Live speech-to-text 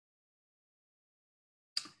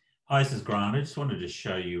Hi, this is Grant. I just wanted to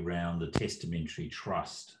show you around the testamentary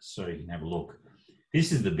trust so you can have a look.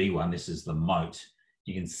 This is the big one. This is the moat.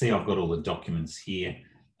 You can see I've got all the documents here.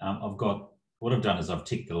 What I've done is I've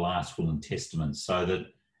ticked the last will and testament so that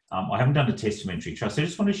I haven't done a testamentary trust. I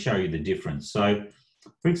just want to show you the difference. So,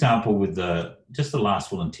 for example, with just the last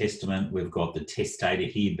will and testament, we've got the testator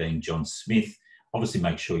here being John Smith. Obviously,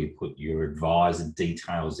 make sure you put your advisor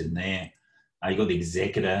details in there. You've got the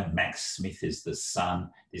executor, Max Smith is the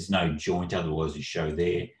son. There's no joint, otherwise you show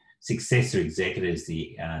there. Successor executor is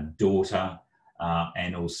the daughter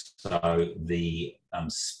and also the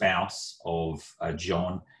spouse of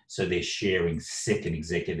John. So they're sharing second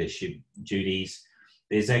executorship duties.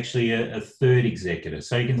 There's actually a third executor.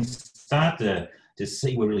 So you can start to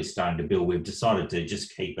see we're really starting to build. We've decided to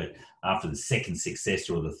just keep it after the second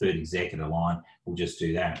successor or the third executor line. We'll just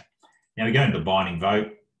do that. Now we go into binding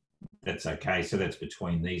vote. That's okay. So that's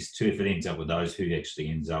between these two. If it ends up with those, who actually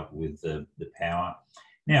ends up with the power?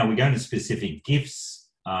 Now we go into specific gifts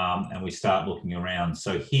and we start looking around.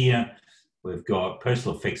 So here we've got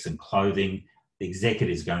personal effects and clothing. The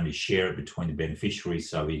executor is going to share it between the beneficiaries.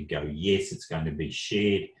 So we go, yes, it's going to be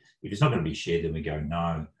shared. If it's not going to be shared, then we go,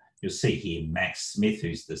 no. You'll see here Max Smith,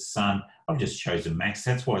 who's the son. I've just chosen Max.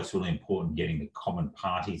 That's why it's really important getting the common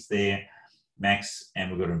parties there. Max,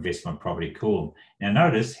 and we've got investment property, cool. Now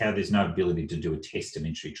notice how there's no ability to do a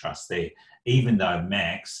testamentary trust there, even though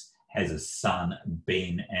Max has a son,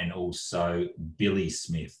 Ben, and also Billy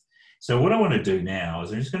Smith. So what I want to do now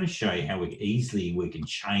is I'm just going to show you how easily we can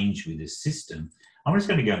change with this system. I'm just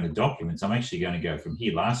going to go in the documents. I'm actually going to go from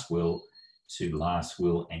here, last will to last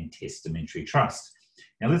will and testamentary trust.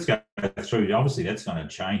 Now let's go through, obviously that's going to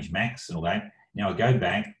change Max and all that. Now I go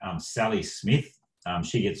back, Sally Smith,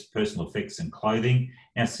 she gets personal effects and clothing.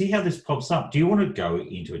 Now see how this pops up. Do you want to go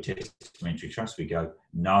into a testamentary trust? We go,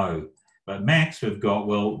 no. But Max, we've got,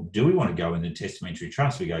 well, do we want to go in the testamentary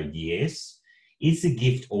trust? We go, yes. Is the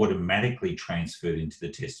gift automatically transferred into the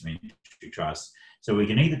testamentary trust? So we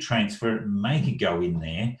can either transfer it and make it go in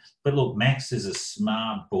there. But look, Max is a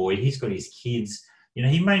smart boy. He's got his kids. You know,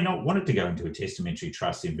 he may not want it to go into a testamentary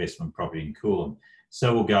trust, investment property and Coolum.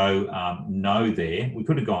 So we'll go no there. We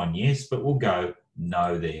could have gone yes, but we'll go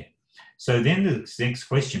no there. So then the next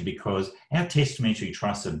question, because our testamentary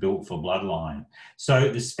trusts are built for bloodline.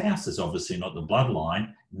 So the spouse is obviously not the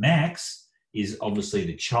bloodline. Max is obviously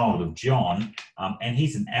the child of John, and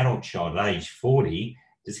he's an adult child at age 40.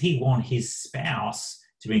 Does he want his spouse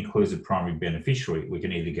to be included as a primary beneficiary? We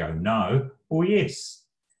can either go no or yes.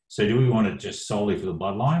 So do we want it just solely for the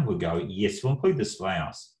bloodline? We'll go yes, we'll include the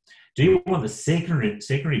spouse. Do you want the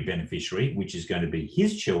secondary beneficiary, which is going to be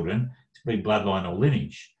his children, to be bloodline or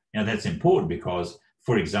lineage? Now that's important because,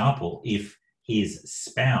 for example, if his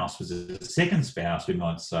spouse was a second spouse, we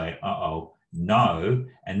might say, no,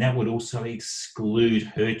 and that would also exclude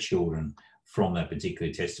her children from that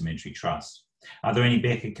particular testamentary trust. Are there any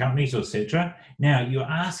backup companies, etc.? Now you're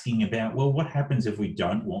asking about, well, what happens if we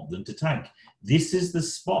don't want them to take? This is the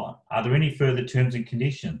spot. Are there any further terms and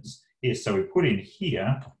conditions? Yes, so we put in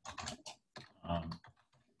here,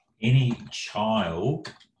 any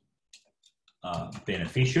child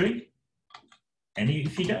beneficiary, and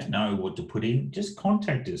if you don't know what to put in, just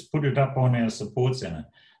contact us, put it up on our support centre.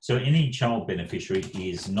 So any child beneficiary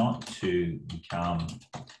is not to become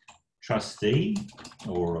trustee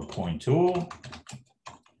or appointor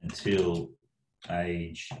until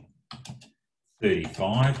age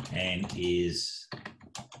 35 and is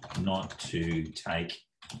not to take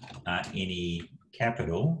any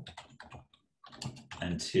capital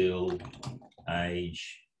until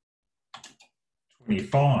age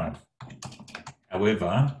 25.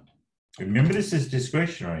 However, remember this is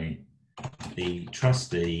discretionary. The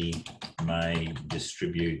trustee may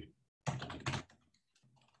distribute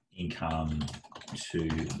income to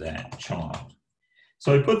that child.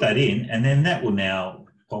 So we put that in, and then that will now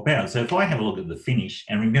pop out. So if I have a look at the finish,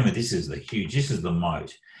 and remember this is the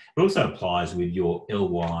moat. It also applies with your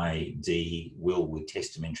LYD will with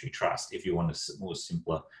testamentary trust if you want a more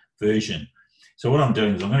simpler version. So what I'm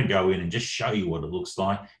doing is I'm going to go in and just show you what it looks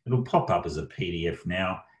like. It'll pop up as a PDF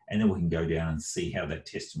now, and then we can go down and see how that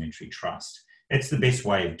testamentary trust. That's the best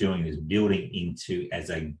way of doing this, building into as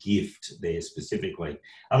a gift there specifically.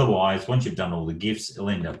 Otherwise, once you've done all the gifts, it'll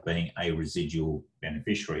end up being a residual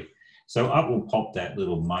beneficiary. So up will pop that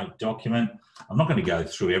little moat document. I'm not going to go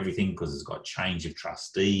through everything because it's got change of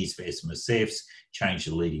trustees for SMSFs, change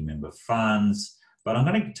the leading member funds, but I'm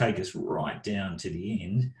going to take us right down to the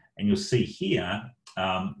end, and you'll see here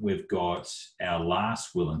we've got our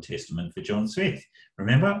last will and testament for John Smith.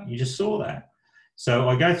 Remember, you just saw that. So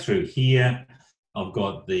I go through here. I've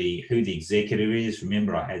got who the executor is.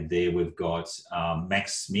 Remember I had there, we've got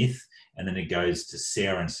Max Smith, and then it goes to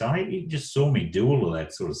Sarah and Say. You just saw me do all of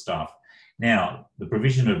that sort of stuff. Now, the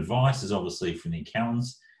provision of advice is obviously from the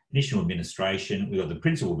accountants, initial administration. We've got the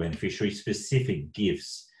principal beneficiary, specific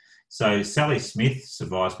gifts. So Sally Smith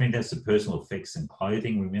survives me. That's the personal effects and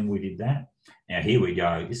clothing. Remember we did that? Now here we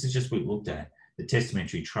go. This is just what we looked at. The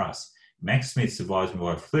testamentary trust. Max Smith survives me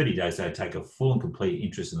by 30 days. They take a full and complete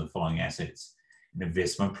interest in the following assets: an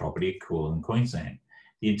investment property at Coolum, Queensland.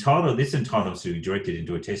 This entitlement to be directed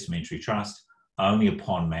into a testamentary trust only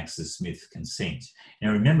upon Max Smith's consent.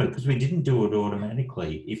 Now remember, because we didn't do it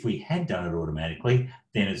automatically, if we had done it automatically,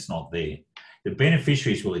 then it's not there. The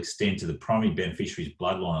beneficiaries will extend to the primary beneficiary's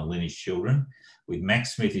bloodline and lineage children. With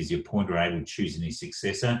Max Smith as the appointor able to choose any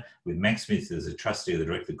successor, with Max Smith as a trustee or the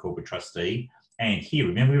director corporate trustee. And here,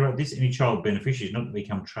 remember we wrote this, any child beneficiary is not to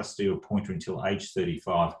become trustee or appointer until age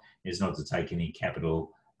 35, is not to take any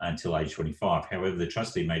capital until age 25. However, the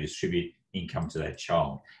trustee may distribute income to that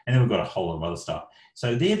child. And then we've got a whole lot of other stuff.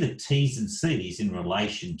 So they're the T's and C's in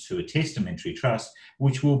relation to a testamentary trust,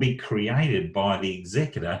 which will be created by the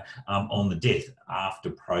executor on the death after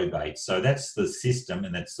probate. So that's the system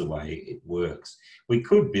and that's the way it works. We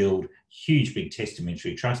could build huge big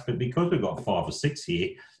testamentary trust, but because we've got 5 or 6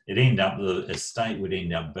 here, the estate would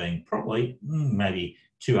end up being probably maybe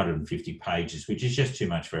 250 pages, which is just too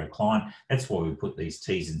much for our client. That's why we put these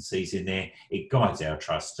T's and C's in there. It guides our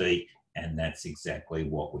trustee, and that's exactly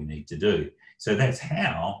what we need to do. So that's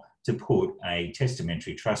how to put a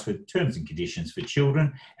testamentary trust with terms and conditions for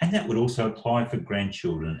children, and that would also apply for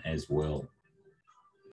grandchildren as well.